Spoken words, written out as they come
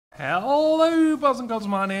Hello boys and girls,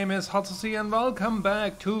 my name is Hatsusi and welcome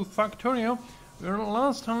back to Factorio, where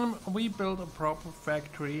last time we built a proper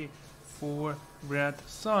factory for red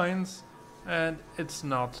signs, and it's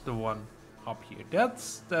not the one up here.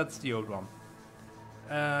 That's the old one.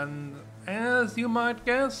 And as you might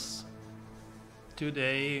guess,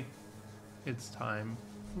 today it's time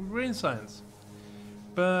for green signs.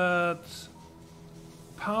 But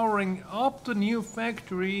powering up the new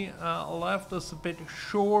factory left us a bit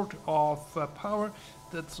short of power.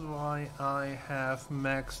 That's why I have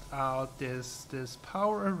maxed out this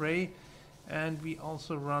power array, and we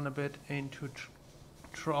also run a bit into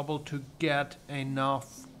trouble to get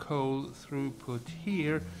enough coal throughput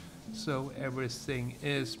here so everything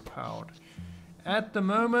is powered. At the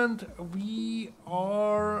moment we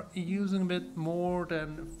are using a bit more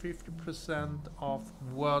than 50% of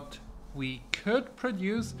what we could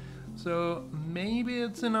produce, so maybe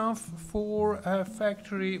it's enough for a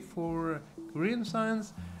factory for green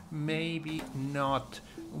signs, maybe not.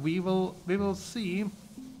 We will see.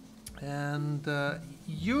 And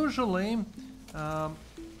usually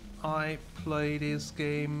I play this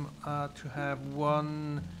game to have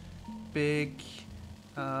one big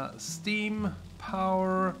steam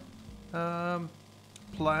power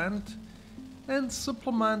plant and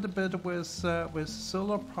supplement a bit with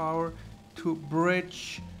solar power to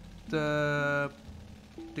bridge the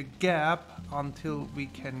gap until we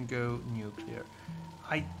can go nuclear.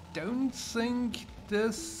 I don't think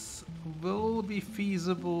this will be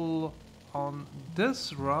feasible on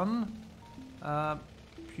this run,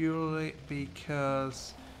 purely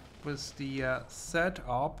because with the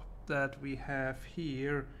setup that we have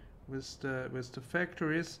here with the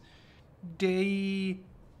factories, they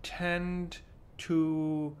tend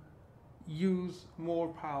to use more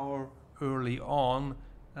power early on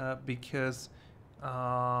because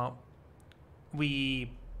we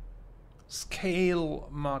scale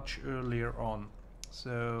much earlier on.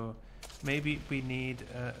 So maybe we need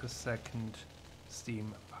a second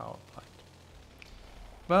steam power plant.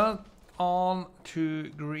 But on to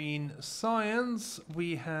green science.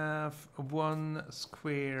 We have one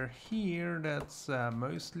square here that's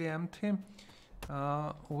mostly empty,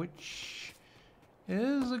 which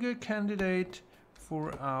is a good candidate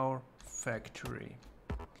for our factory.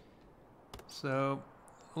 So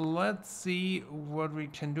let's see what we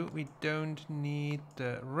can do. We don't need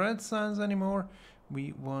the red signs anymore.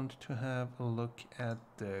 We want to have a look at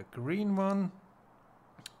the green one.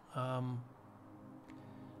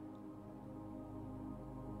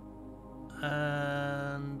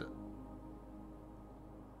 And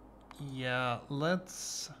yeah,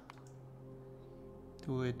 let's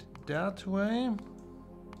do it that way.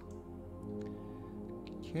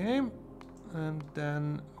 Okay, and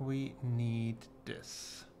then we need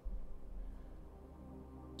this.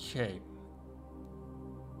 Okay,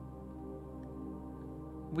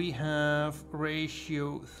 we have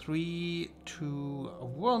ratio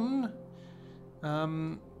 3:1.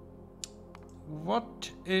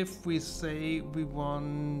 What if we say we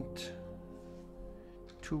want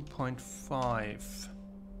 2.5?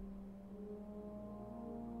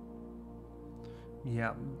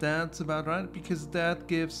 Yeah, that's about right, because that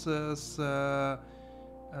gives us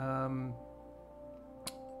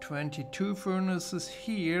 22 furnaces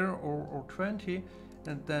here, or 20,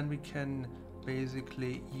 and then we can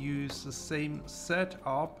basically use the same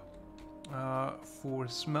setup for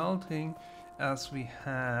smelting as we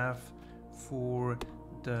have for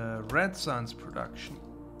the red signs production.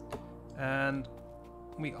 And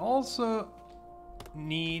we also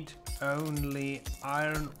need only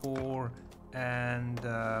iron ore and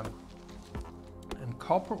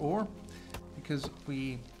copper ore, because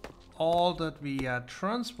all that we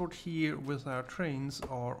transport here with our trains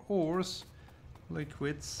are ores,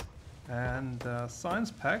 liquids, and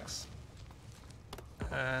science packs.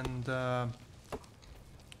 And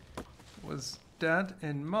with that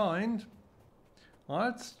in mind,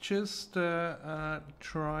 let's just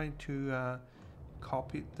try to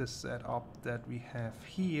copy the setup that we have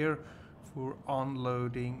here for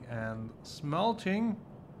unloading and smelting.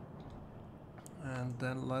 And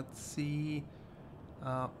then let's see.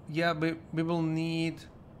 Yeah, we will need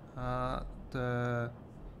a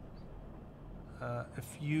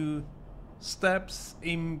few steps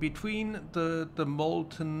in between the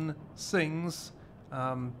molten things,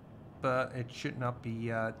 but it should not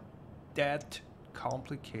be that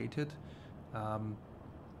complicated,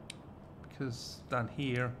 because down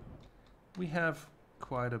here we have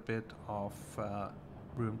quite a bit of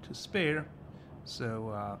room to spare.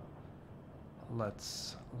 So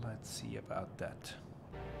let's see about that.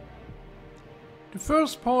 The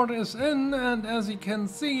first part is in, and as you can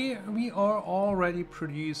see, we are already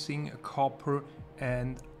producing copper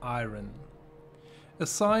and iron.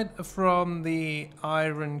 Aside from the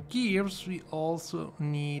iron gears, we also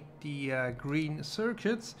need the green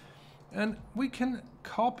circuits, and we can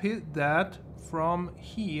copy that from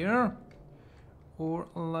here, or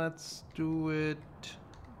let's do it,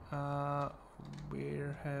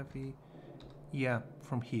 where have we, yeah,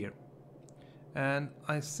 from here. And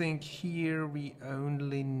I think here we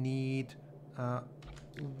only need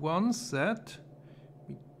one set.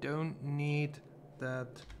 We don't need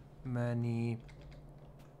that many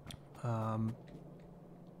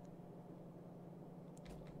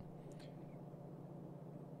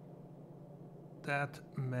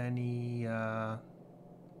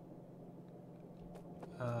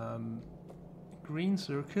green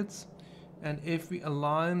circuits. And if we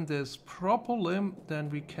align this properly, then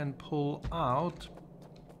we can pull out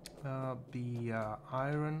the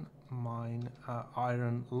iron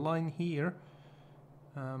line here.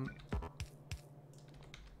 Of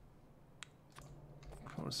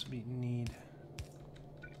course, we need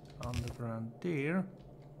underground there,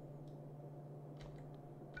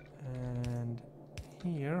 and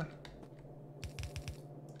here.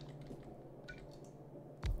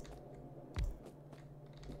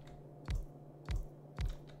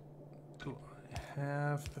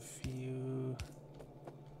 Have a few.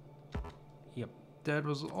 Yep, that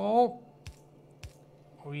was all.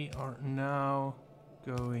 We are now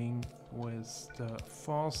going with the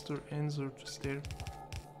faster inserts there.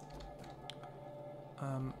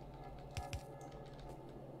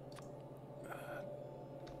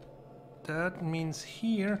 That means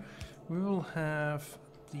here we will have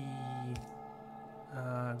the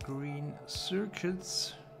green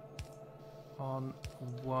circuits on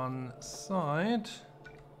one side.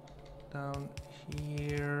 Down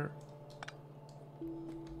here,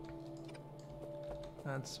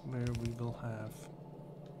 that's where we will have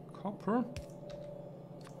copper.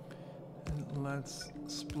 And let's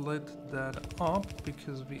split that up,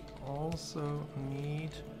 because we also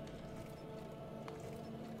need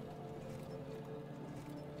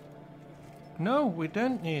no, we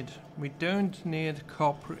don't need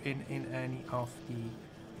copper in any of the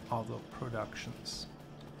other productions.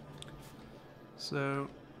 So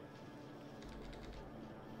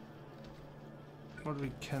what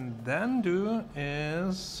we can then do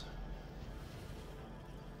is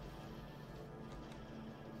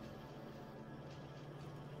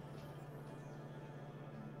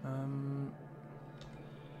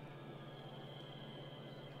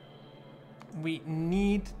we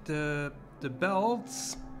need the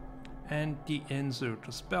belts and the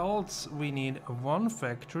inserters. Belts, we need one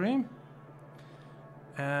factory,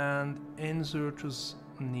 and inserters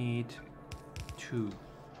need 2.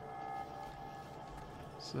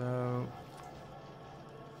 So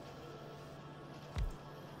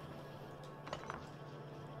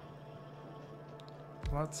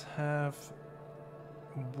let's have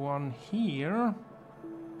one here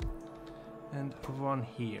and one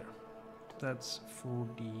here. That's for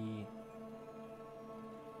the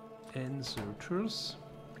inserters.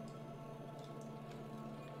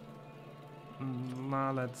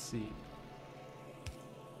 Now let's see.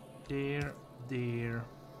 There.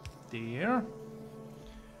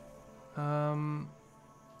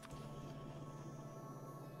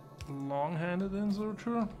 Long-handed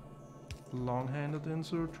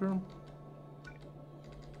inserter.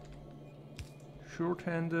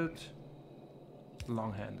 Short-handed.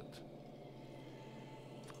 Long-handed.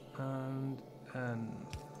 And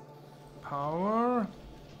power.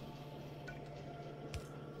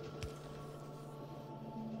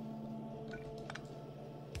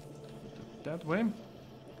 That way.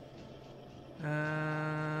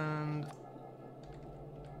 And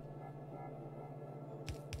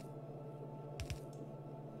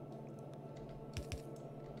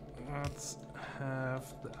let's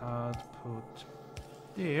have the output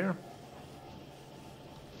there.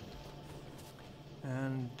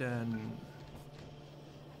 And then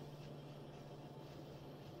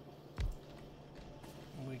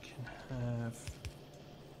we can have,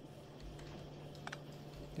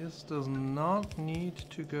 this does not need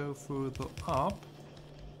to go further up.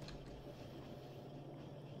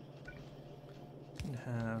 We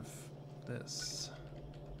have this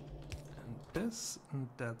and this, and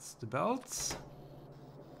that's the belts.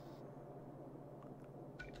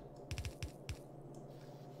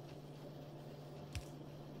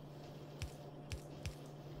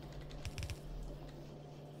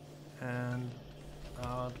 And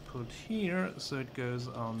output here, so it goes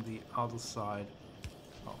on the other side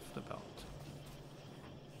of the belt.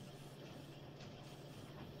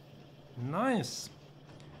 Nice.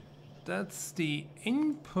 That's the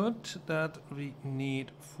input that we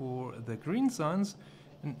need for the green signs,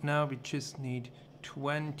 and now we just need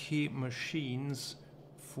 20 machines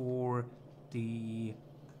for the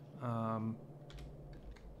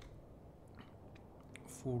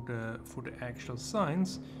for the actual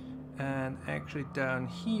signs. And actually down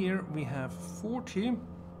here we have 40,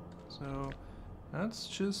 so let's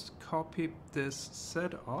just copy this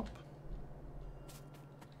setup.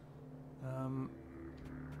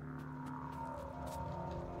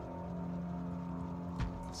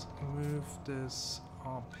 Let's move this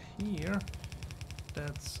up here.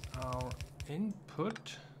 That's our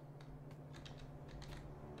input.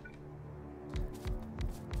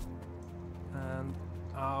 And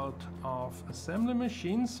out of assembly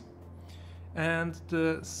machines. And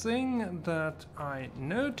the thing that I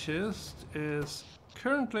noticed is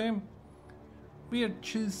currently we are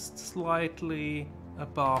just slightly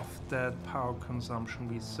above that power consumption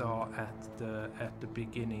we saw at the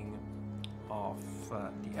beginning of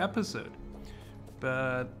the episode.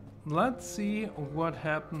 But let's see what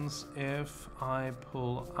happens if I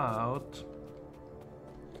pull out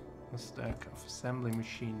a stack of assembly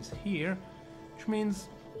machines here, which means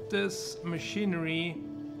this machinery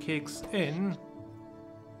kicks in,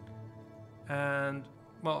 and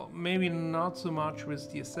well, maybe not so much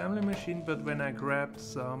with the assembly machine, but when I grabbed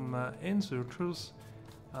some inserters,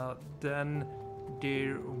 then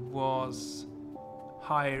there was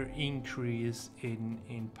higher increase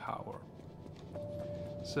in power.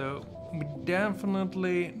 So we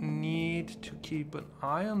definitely need to keep an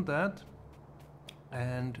eye on that,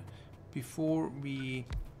 and before we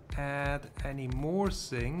add any more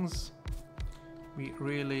things, we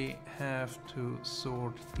really have to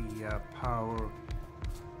sort the power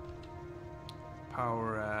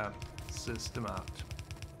system out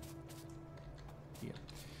here.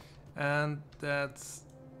 And that's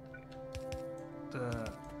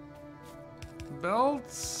the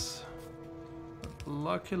belts.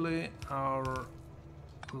 Luckily our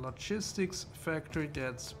logistics factory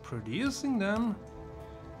that's producing them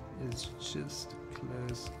is just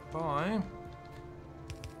close by.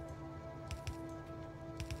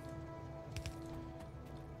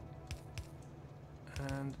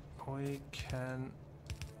 And we can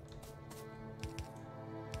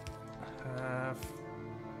have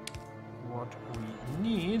what we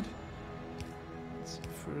need. Let's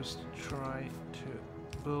first try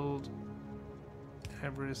to build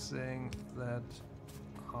everything that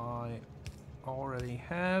I already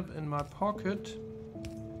have in my pocket.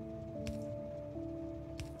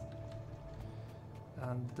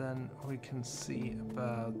 And then we can see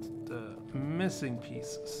about the missing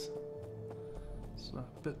pieces. So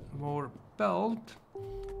a bit more belt,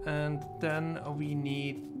 and then we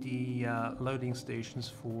need the loading stations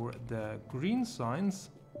for the green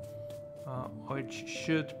signs, which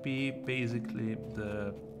should be basically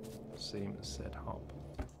the same setup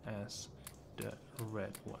as the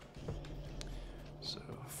red one. So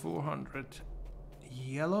 400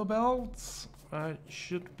 yellow belts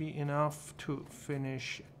should be enough to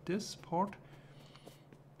finish this part.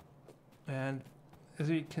 And as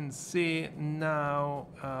you can see now,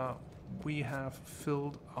 we have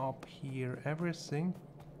filled up here everything.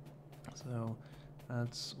 So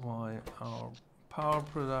that's why our power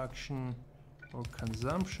production or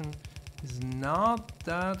consumption is not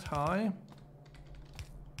that high.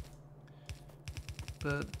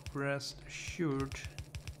 But rest assured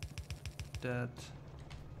that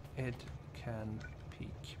it can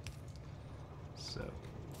peak. So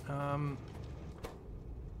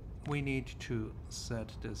we need to set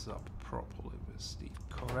this up properly with the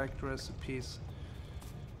correct recipes.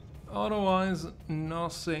 Otherwise,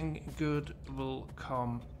 nothing good will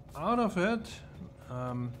come out of it.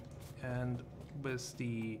 And with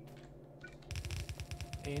the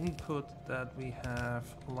input that we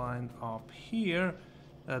have lined up here,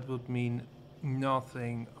 that would mean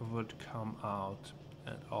nothing would come out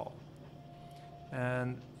at all.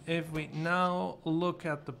 And if we now look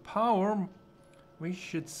at the power, we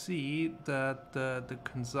should see that the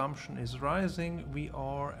consumption is rising. We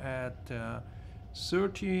are at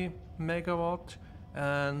 30 megawatt,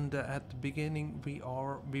 and at the beginning we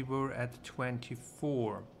were at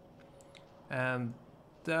 24, and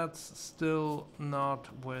that's still not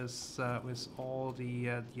with all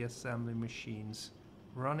the assembly machines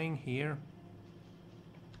running here.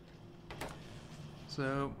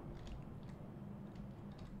 So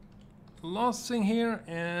last thing here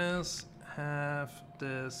is have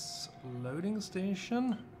this loading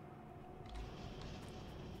station.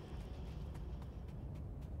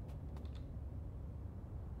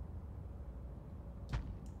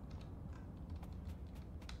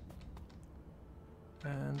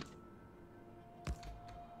 And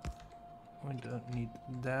we don't need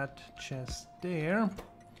that chest there.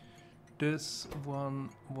 This one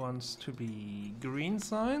wants to be green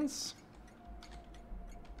signs.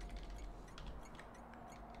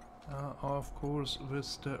 Of course,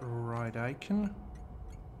 with the right icon.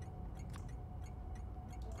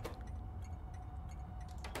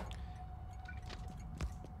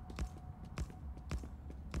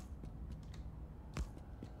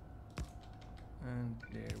 And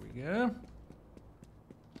there we go.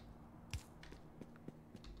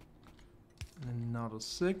 Another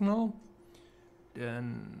signal.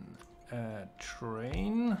 Then a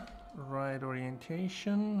train, right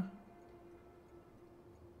orientation.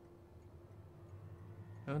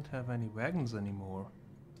 Don't have any wagons anymore.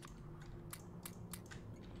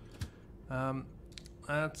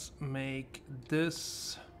 Let's make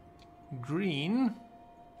this green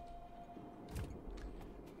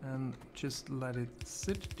and just let it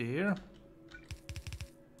sit there.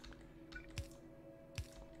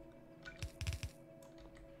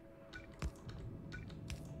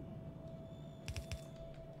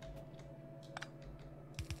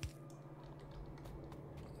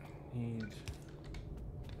 Need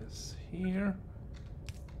this here,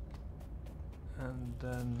 and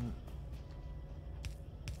then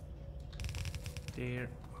there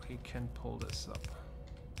we can pull this up.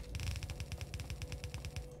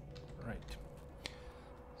 Right.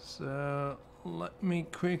 So let me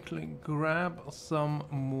quickly grab some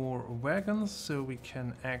more wagons so we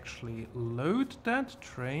can actually load that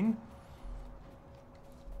train.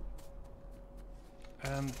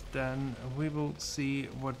 And then we will see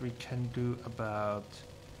what we can do about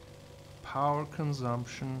power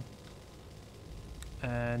consumption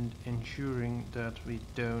and ensuring that we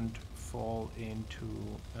don't fall into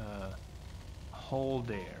a hole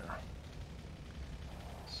there.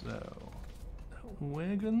 So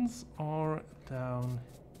wagons are down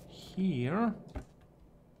here.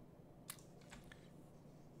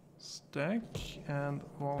 Stack, and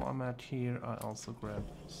while I'm at here I also grab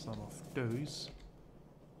some of those.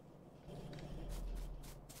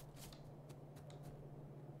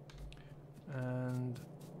 And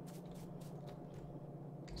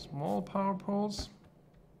small power poles,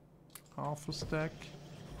 half a stack,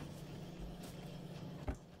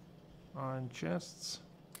 iron chests,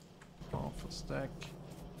 half a stack,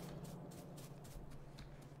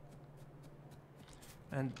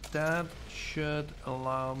 and that should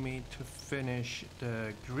allow me to finish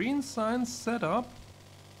the green sign setup.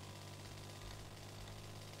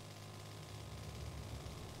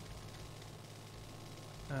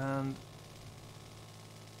 And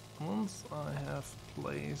once I have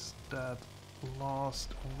placed that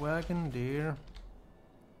last wagon there,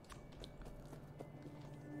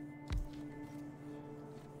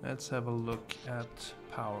 let's have a look at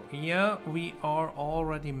power. Yeah, we are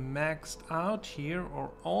already maxed out here,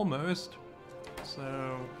 or almost,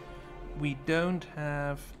 so we don't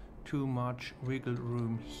have too much wiggle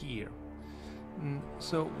room here.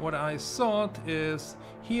 So what I thought is,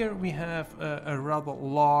 here we have a rather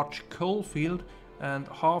large coal field, and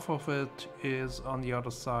half of it is on the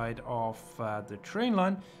other side of the train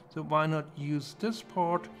line. So why not use this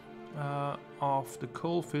part of the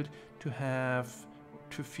coal field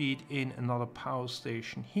to feed in another power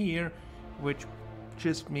station here, which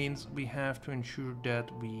just means we have to ensure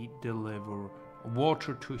that we deliver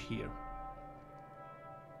water to here.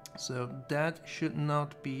 So that should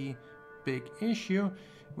not be big issue.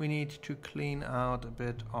 We need to clean out a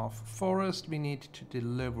bit of forest, we need to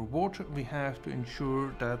deliver water, we have to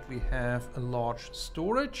ensure that we have a large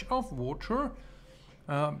storage of water,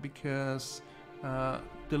 because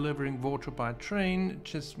delivering water by train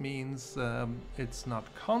just means it's not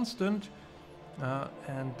constant,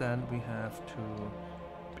 and then we have to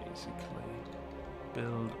basically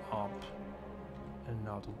build up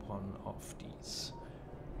another one of these,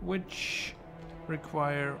 which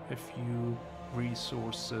require a few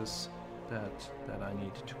resources that I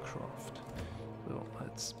need to craft. So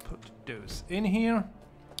let's put those in here,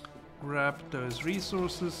 grab those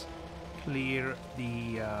resources, clear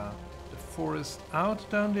the forest out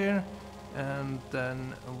down there, and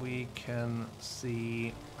then we can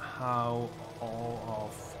see how all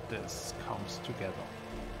of this comes together.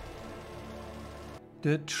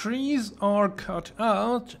 The trees are cut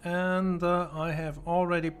out, and I have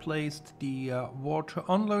already placed the water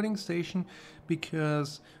unloading station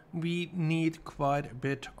because we need quite a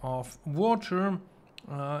bit of water,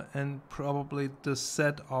 and probably the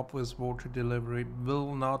setup with water delivery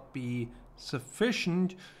will not be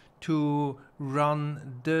sufficient to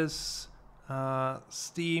run this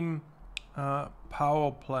steam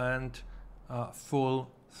power plant full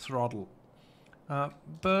throttle.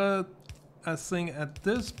 But I think at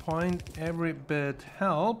this point every bit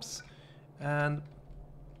helps, and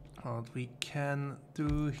what we can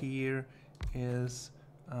do here is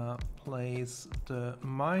place the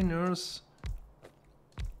miners.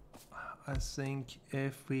 I think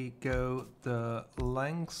if we go the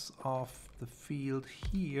length of the field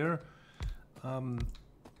here,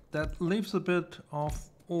 that leaves a bit of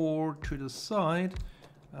ore to the side,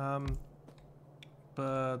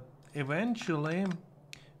 but eventually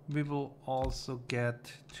we will also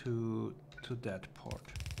get to that part.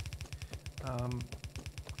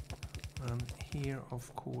 And here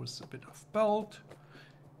of course a bit of belt,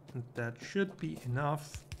 and that should be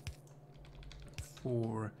enough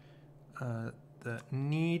for the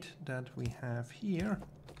need that we have here.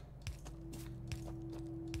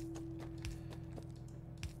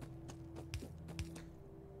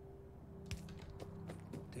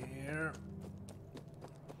 There.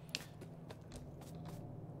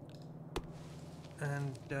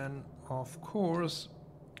 And then of course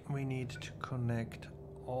we need to connect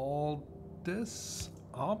all this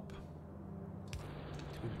up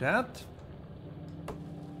to that.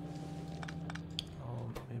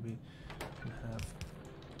 Maybe we have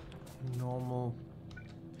normal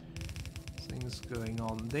things going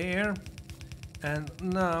on there, and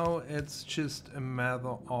now it's just a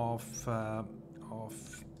matter of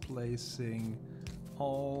placing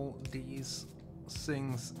all these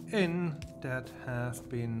things in that have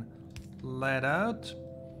been laid out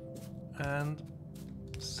and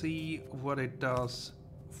see what it does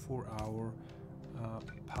for our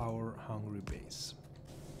power hungry base.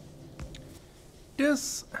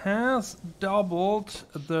 This has doubled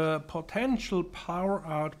the potential power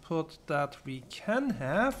output that we can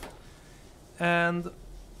have, and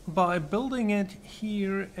by building it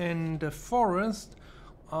here in the forest,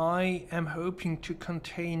 I am hoping to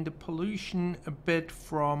contain the pollution a bit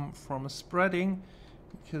from spreading,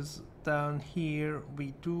 because down here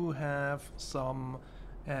we do have some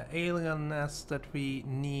alien nests that we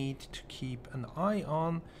need to keep an eye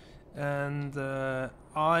on, and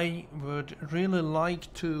I would really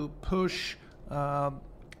like to push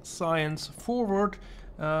science forward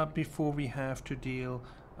before we have to deal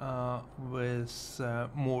with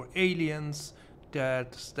more aliens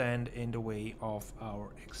that stand in the way of our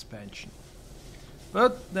expansion.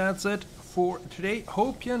 But that's it for today.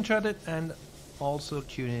 Hope you enjoyed it, and also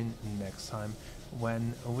tune in next time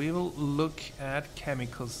when we will look at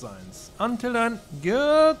chemical science. Until then,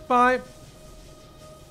 goodbye!